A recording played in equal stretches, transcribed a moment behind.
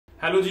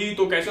Hello जी,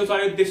 तो कैसे हो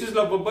सारे। दिस इज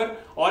लव बब्बर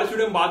और इस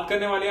वीडियो में बात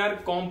करने वाले यार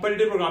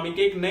कॉम्पिटिटिव प्रोग्रामिंग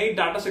के एक नई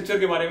डाटा स्ट्रक्चर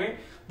के बारे में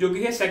जो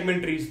कि है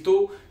सेगमेंट ट्रीज। तो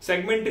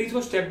सेगमेंट ट्रीज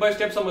को स्टेप बाय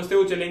स्टेप समझते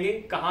हुए चलेंगे,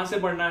 कहां से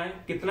पढ़ना है,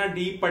 कितना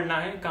डीप पढ़ना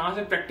है, कहां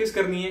से प्रैक्टिस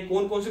करनी है,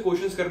 कौन कौन से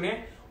क्वेश्चंस करने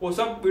हैं, वो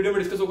सब वीडियो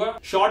में डिस्कस होगा।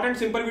 शॉर्ट एंड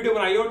सिंपल वीडियो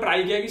बनाई और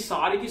ट्राई किया कि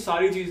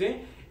सारी चीजें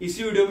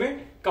इसी वीडियो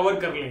में कवर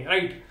कर लें,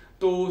 राइट।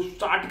 तो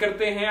स्टार्ट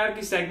करते हैं यार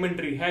कि सेगमेंट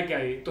ट्री है क्या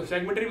ये। तो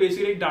सेगमेंट ट्री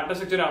बेसिकली एक डाटा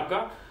स्ट्रक्चर है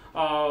आपका।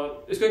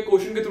 इसको एक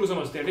क्वेश्चन के थ्रू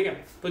समझते हैं, ठीक है।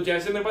 तो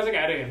जैसे मेरे पास एक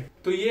एरे है,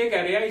 तो ये एक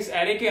एरे है। इस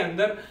एरे के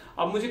अंदर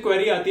अब मुझे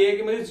क्वेरी आती है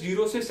कि मुझे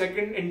 0 से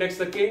सेकंड इंडेक्स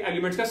तक के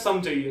एलिमेंट्स का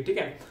सम चाहिए, ठीक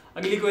है।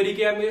 अगली क्वेरी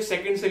क्या है, मुझे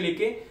सेकंड से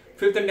लेके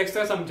 5th इंडेक्स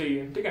का सम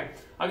चाहिए, ठीक है।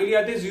 अगली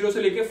आती है 0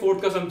 से लेके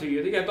 4th का सम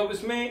चाहिए, ठीक है। तो अब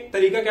इसमें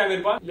तरीका क्या है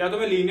मेरे पास, या तो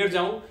मैं लीनियर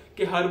जाऊं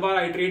कि हर बार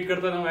आइटरेट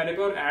करता जाऊं एरे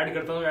पे और ऐड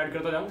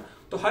करता जाऊं।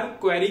 तो हर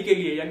क्वेरी के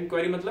लिए, यानी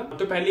क्वेरी मतलब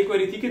तो पहली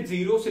क्वेरी थी कि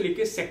 0 से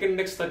लेके सेकंड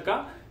इंडेक्स तक का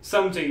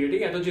सम चाहिए,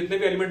 ठीक है। तो जितने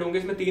भी एलिमेंट होंगे,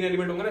 इसमें 3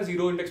 एलिमेंट होंगे ना,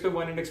 0 इंडेक्स पे,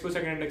 1 इंडेक्स पे,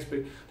 सेकंड इंडेक्स पे,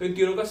 तो इन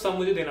तीनों का सम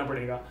मुझे देना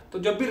पड़ेगा। तो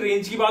जब भी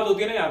रेंज की बात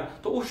होती है ना यार,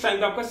 तो उस टाइम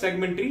पे आपका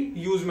सेगमेंट ट्री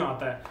यूज में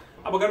आता है।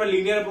 अब अगर मैं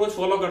लीनियर अप्रोच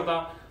फॉलो करता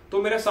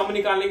तो मेरा सम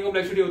निकालने की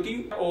कॉम्प्लेक्सिटी होती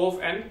है O of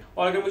n,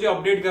 और अगर मुझे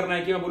अपडेट करना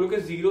है कि मैं बोलूं कि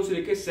 0 से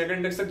लेके सेकंड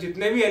इंडेक्स तक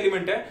जितने भी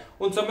एलिमेंट है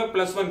उन सब में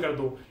 +1 कर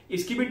दो,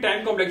 इसकी भी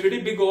time complexity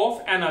big O of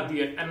n आती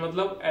है। n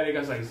मतलब एरे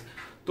का साइज।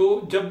 तो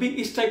जब भी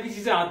इस टाइप की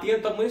चीजें आती है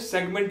तब मुझे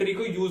सेगमेंट ट्री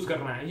को यूज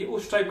करना है। ये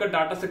उस टाइप का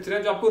डाटा स्ट्रक्चर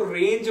है जो आपको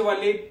रेंज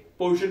वाले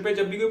पोर्शन पे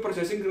जब भी कोई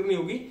प्रोसेसिंग करनी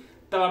होगी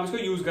तब आप इसको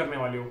यूज करने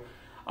वाले हो।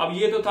 अब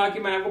ये तो था कि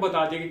मैंने आपको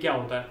बता दिया कि क्या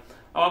होता है।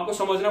 अब आपको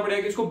समझना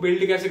पड़ेगा कि इसको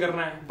बिल्ड कैसे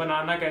करना है,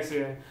 बनाना कैसे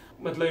है,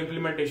 मतलब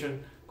इम्प्लीमेंटेशन,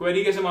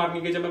 क्वेरी कैसे मारनी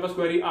है। जब मेरे पास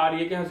क्वेरी आ रही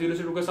है कि हाँ 0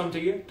 से 2 का सम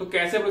चाहिए, तो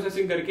कैसे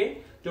प्रोसेसिंग करके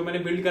जो मैंने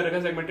बिल्ड कर रखा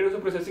है सेगमेंटेड, उसको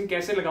प्रोसेसिंग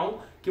कैसे लगाऊं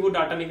कि वो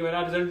डाटा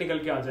मेरा रिजल्ट निकल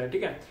के आ जाए,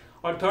 ठीक है।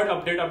 और थर्ड,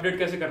 अपडेट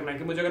कैसे करना है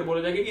कि मुझे अगर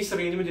बोला जाए कि इस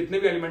रेंज में जितने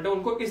भी एलिमेंट है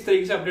उनको इस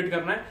तरीके से अपडेट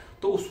करना है,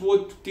 तो उस वो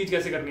चीज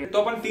कैसे करनी है।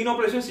 तो अपन 3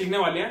 ऑपरेशन सीखने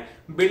वाले हैं,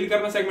 बिल्ड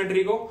करना सेगमेंट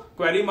ट्री को,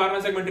 क्वेरी मारना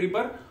सेगमेंट ट्री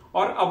पर,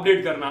 और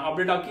अपडेट करना।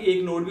 अपडेट आपकी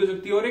एक नोड भी हो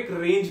सकती है और एक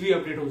रेंज भी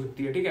अपडेट हो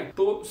सकती है, ठीक है।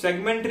 तो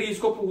सेगमेंट ट्रीज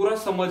को पूरा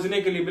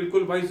समझने के लिए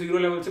बिल्कुल भाई 0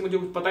 लेवल से, मुझे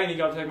कुछ पता ही नहीं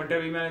क्या सेगमेंट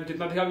ट्री, मैं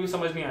जितना देखा अभी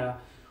समझ नहीं आया,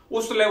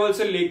 उस लेवल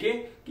से लेके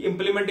कि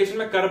इंप्लीमेंटेशन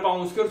में कर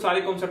पाऊं उसके और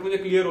सारे कॉन्सेप्ट मुझे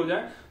क्लियर हो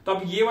जाए, तो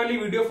आप ये वाली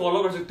वीडियो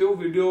फॉलो कर सकते हो।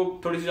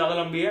 वीडियो थोड़ी सी ज्यादा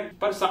लंबी है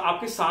पर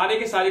आपके सारे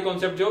के सारे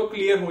कॉन्सेप्ट जो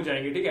क्लियर हो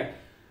जाएंगे, ठीक है।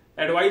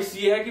 एडवाइस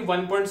ये है कि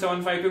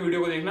 1.75 पे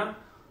वीडियो को देखना,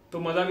 तो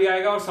मजा भी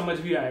आएगा और समझ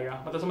भी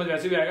आएगा। मतलब समझ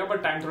वैसे भी आएगा पर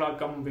टाइम थोड़ा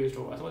कम वेस्ट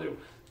होगा, समझ रहे हो।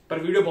 पर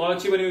वीडियो बहुत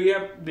अच्छी बनी हुई है,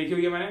 देखी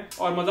हुई है मैंने,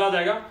 और मजा आ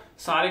जाएगा,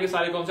 सारे के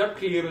सारे कॉन्सेप्ट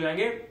क्लियर हो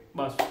जाएंगे।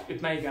 बस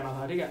इतना ही कहना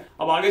था, ठीक है।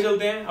 अब आगे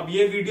चलते हैं। अब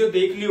ये वीडियो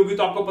देख ली होगी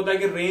तो आपको पता है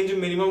कि रेंज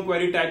मिनिमम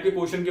क्वेरी टाइप के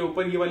क्वेश्चन के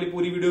ऊपर ये वाली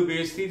पूरी वीडियो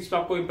बेस्ड थी, जिसमें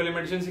आपको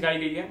इंप्लीमेंटेशन सिखाई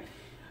गई है।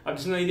 अब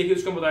जिसने नहीं देखी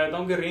उसको बता देता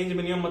हूँ कि रेंज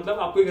मिनिमम मतलब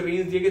आपको एक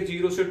रेंज दिए कि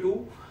 0 से 2,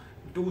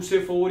 2 से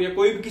 4 या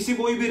कोई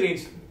भी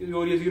रेंज,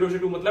 और ये 0 से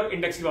 2 मतलब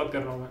इंडेक्स की बात कर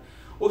रहा हूँ मैं,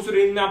 उस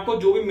रेंज में आपको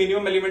जो भी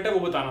मिनिमम एलिमेंट है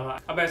वो बताना था।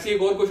 अब ऐसे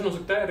एक और क्वेश्चन हो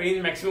सकता है,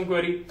 रेंज मैक्सिमम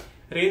क्वेरी,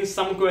 रेंज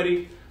सम क्वेरी।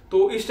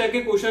 तो इस टाइप के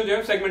क्वेश्चन जो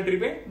है सेगमेंट ट्री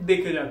पे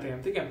देखे जाते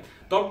हैं, ठीक है।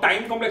 तो अब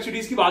टाइम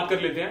कॉम्प्लेक्सिटीज की बात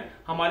कर लेते हैं।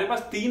 हमारे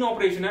पास 3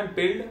 ऑपरेशन है,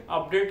 बिल्ड,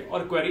 अपडेट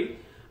और क्वेरी।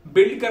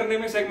 बिल्ड करने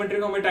में सेगमेंट ट्री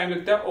को हमें टाइम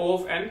लगता है O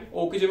of n।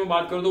 O की जब मैं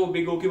बात करूं तो वो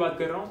बिग O की बात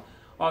कर रहा हूँ,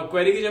 और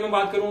क्वेरी की जब मैं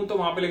बात करूं तो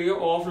वहां पे लगेगा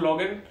O of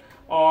log n।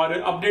 और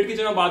अपडेट की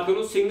जब मैं बात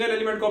करूं सिंगल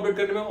एलिमेंट को अपडेट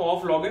करने में O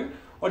of log n,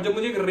 और जब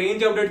मुझे एक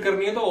रेंज अपडेट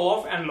करनी है तो O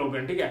of n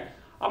log n, ठीक है।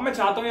 अब मैं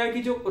चाहता हूं यार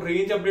कि जो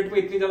रेंज अपडेट में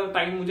इतनी ज्यादा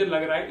टाइम मुझे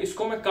लग रहा है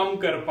इसको मैं कम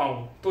कर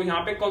पाऊं, तो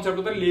यहाँ पे कॉन्सेप्ट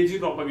होता है लेजी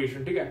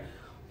प्रोपेगेशन, ठीक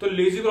है। तो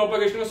लेजी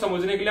प्रोपेगेशन को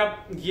समझने के लिए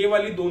आप ये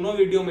वाली दोनों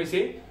वीडियो में से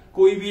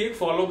कोई भी एक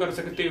फॉलो कर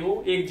सकते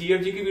हो। एक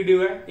जीएफजी की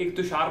वीडियो है, एक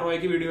तुषार रॉय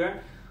की वीडियो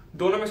है,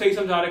 दोनों में सही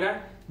समझा रखा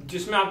है।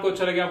 जिसमें आपको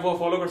अच्छा लगे आप वो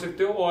फॉलो कर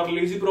सकते हो, और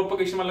लेजी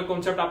प्रोपेगेशन वाला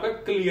कॉन्सेप्ट आपका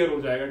क्लियर हो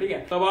जाएगा, ठीक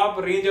है। तब आप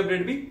रेंज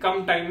अपडेट भी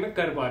कम टाइम में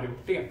कर पा रहे हो,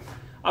 ठीक है।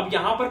 अब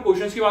यहाँ पर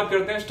क्वेश्चंस की बात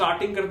करते हैं।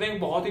 स्टार्टिंग करते हैं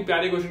बहुत ही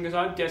प्यारे क्वेश्चन के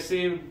साथ।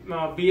 जैसे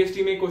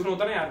बीएसटी में क्वेश्चन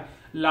होता है ना यार,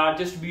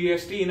 largest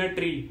BST in a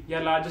tree या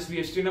largest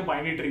BST in a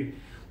binary tree,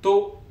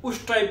 तो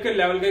उस टाइप के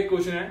लेवल का एक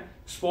क्वेश्चन है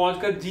स्पॉज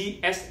का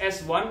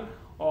GSS1,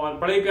 और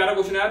बड़ा ही प्यारा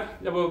क्वेश्चन है यार।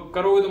 जब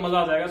करोगे तो मजा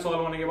आ जाएगा सॉल्व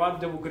होने के बाद,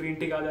 जब वो ग्रीन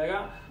टिक आ जाएगा।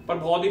 पर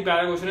बहुत ही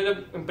प्यारा क्वेश्चन है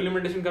जब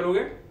इंप्लीमेंटेशन करोगे।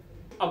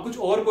 अब कुछ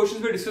और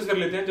क्वेश्चंस भी डिस्कस कर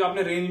लेते हैं। जो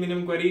आपने रेंज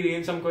मिनिमम क्वेरी,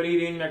 रेंज सम क्वेरी,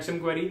 रेंज मैक्सिमम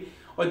क्वेरी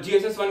और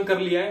GSS1 कर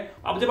लिया है।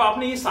 अब जब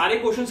आपने ये सारे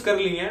क्वेश्चंस कर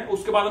लिए हैं,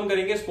 उसके बाद हम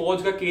करेंगे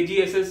स्पॉज का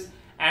KGSS,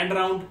 and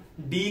round,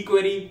 D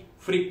query,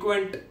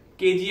 frequent,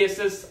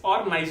 KGSS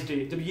और नाइस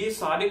डे। जब ये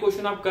सारे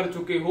क्वेश्चन आप कर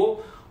चुके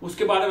हो,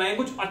 उसके बाद में आए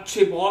कुछ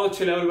अच्छे, बहुत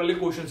अच्छे लेवल वाले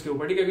क्वेश्चंस के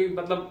ऊपर, ठीक है।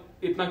 मतलब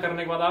इतना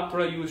करने के बाद आप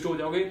थोड़ा यूज्ड हो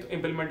जाओगे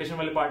इंप्लीमेंटेशन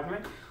वाले पार्ट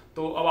में।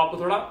 तो अब आपको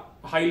थोड़ा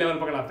हाई लेवल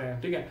पकड़ाते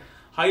हैं, ठीक है।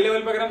 हाई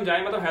लेवल पर अगर हम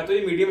जाए, मतलब है तो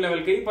ये मीडियम लेवल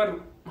के ही, पर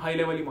हाई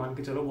लेवल ही मान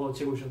के चलो, बहुत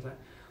अच्छे क्वेश्चन है।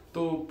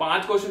 तो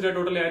 5 क्वेश्चन है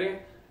टोटल यार।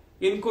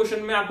 इन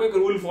क्वेश्चन में आपको एक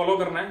रूल फॉलो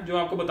करना है, जो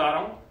आपको बता रहा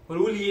हूँ।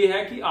 रूल ये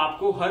है कि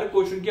आपको हर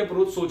क्वेश्चन की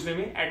अप्रोच सोचने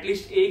में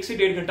एटलीस्ट 1 से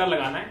 1.5 घंटा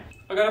लगाना है।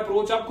 अगर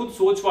अप्रोच आप खुद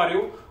सोच पा रहे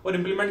हो और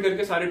इंप्लीमेंट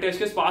करके सारे टेस्ट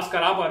केस पास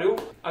करा पा रहे हो,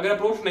 अगर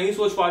अप्रोच नहीं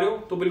सोच पा रहे हो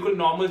तो बिल्कुल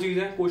नॉर्मल चीज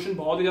है। क्वेश्चन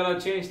बहुत ही ज्यादा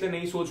अच्छे हैं इसलिए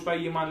नहीं सोच पाए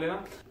ये मान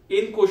लेना।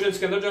 इन क्वेश्चंस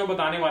के अंदर जो मैं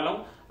बताने वाला हूं,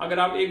 अगर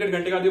आप 1-1.5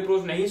 घंटे का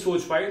अप्रोच नहीं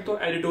सोच पाए तो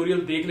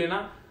एडिटोरियल देख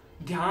लेना,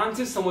 ध्यान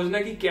से समझना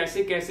कि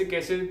कैसे कैसे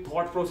कैसे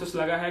थॉट प्रोसेस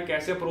लगा है,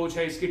 कैसे अप्रोच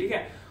है इसकी, ठीक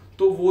है।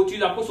 तो वो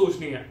चीज आपको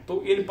सोचनी है।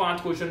 तो इन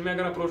 5 क्वेश्चन में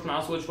अगर अप्रोच ना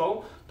सोच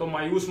पाओ तो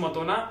मायूस मत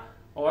होना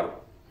और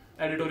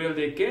एडिटोरियल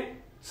देख के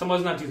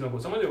समझना चीजों को,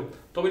 समझ लो।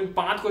 तो अब इन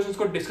 5 क्वेश्चंस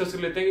को डिस्कस कर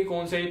लेते हैं कि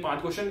कौन से ये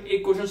 5 क्वेश्चन।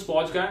 एक क्वेश्चन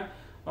स्पॉज का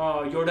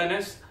है,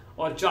 योडानेस,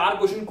 और 4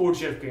 क्वेश्चन कोड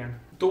शेफ के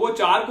हैं। तो वो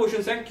 4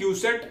 क्वेश्चन हैं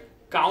क्यूसेट,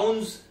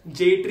 काउंस,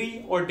 जेट्री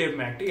और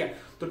डिवमैक, ठीक है।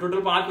 तो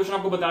टोटल 5 क्वेश्चन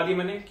आपको बता दिए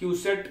मैंने,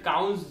 क्यूसेट,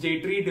 काउंस,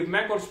 जेट्री,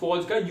 डिवमैक और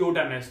स्पॉज का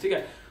योडानेस, ठीक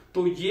है।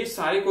 तो ये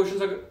सारे क्वेश्चन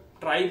अगर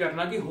ट्राई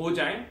करना कि हो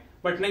जाए,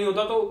 बट नहीं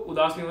होता तो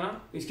उदास नहीं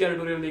होना, इसके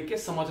ट्यूटोरियल देख के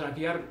समझना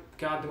कि यार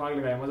क्या दिमाग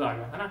लगाया, मजा आ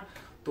गया, है ना।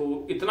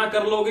 तो इतना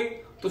कर लोगे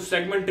तो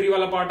सेगमेंट ट्री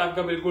वाला पार्ट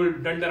आपका बिल्कुल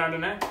डन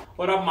डन है।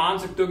 और आप मान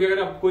सकते हो कि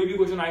अगर आप कोई भी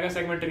क्वेश्चन आएगा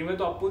सेगमेंट ट्री में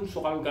तो अपन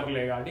सॉल्व कर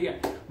लेगा, ठीक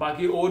है।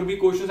 बाकी और भी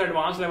क्वेश्चन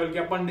एडवांस लेवल के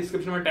अपन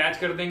डिस्क्रिप्शन में अटैच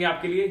कर देंगे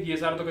आपके लिए, ये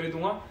सारा तो कर ही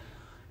दूंगा,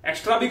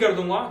 एक्स्ट्रा भी कर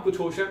दूंगा। कुछ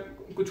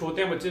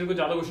होते हैं बच्चे जिनको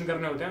ज्यादा क्वेश्चन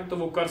करने होते हैं तो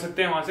वो कर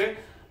सकते हैं वहां से।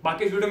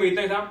 बाकी इस वीडियो में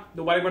इतना ही था,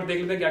 दोबारा एक बार देख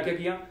लेते हैं क्या क्या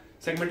किया,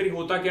 सेगमेंटरी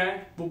होता क्या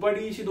है। वो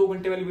बड़ी सी 2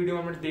 घंटे वाली वीडियो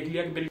में हमने देख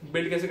लिया कि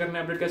बिल्ड कैसे करना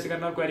है, अपडेट कैसे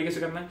करना है और क्वेरी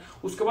कैसे करना है।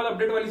 उसके बाद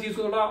अपडेट वाली चीज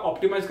को थोड़ा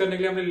ऑप्टिमाइज करने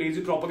के लिए हमने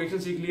लेजी प्रोपगेशन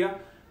सीख लिया।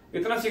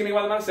 इतना सीखने के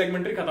बाद हमारा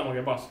सेगमेंटरी खत्म हो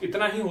गया। बस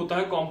इतना ही होता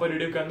है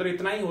कॉम्पिटिटिव के अंदर,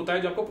 इतना ही होता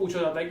है जो आपको पूछा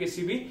जाता है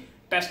किसी भी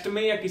टेस्ट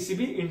में या किसी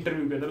भी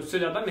इंटरव्यू के अंदर, उससे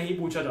ज्यादा नहीं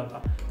पूछा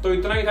जाता। तो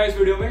इतना ही था इस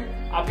वीडियो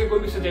में। आपके कोई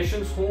भी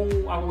सजेशंस हो,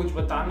 आपको कुछ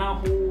बताना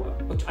हो,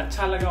 कुछ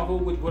अच्छा लगा हो,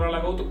 कुछ बुरा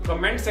लगा हो, तो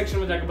कमेंट सेक्शन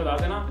में जाके बता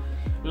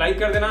देना। लाइक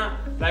कर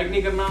देना, लाइक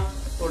नहीं करना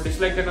और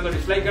डिसलाइक करना तो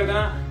डिसलाइक कर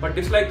देना। बट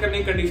डिसलाइक करने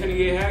की कंडीशन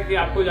ये है कि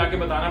आपको जाके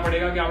बताना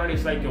पड़ेगा कि आपने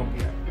डिसलाइक क्यों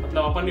किया,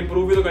 मतलब अपन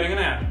इंप्रूव भी तो करेंगे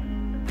ना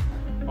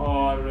यार।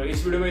 और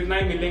इस वीडियो में इतना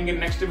ही, मिलेंगे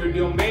नेक्स्ट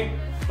वीडियो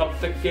में, तब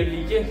तक के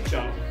लिए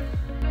चलो।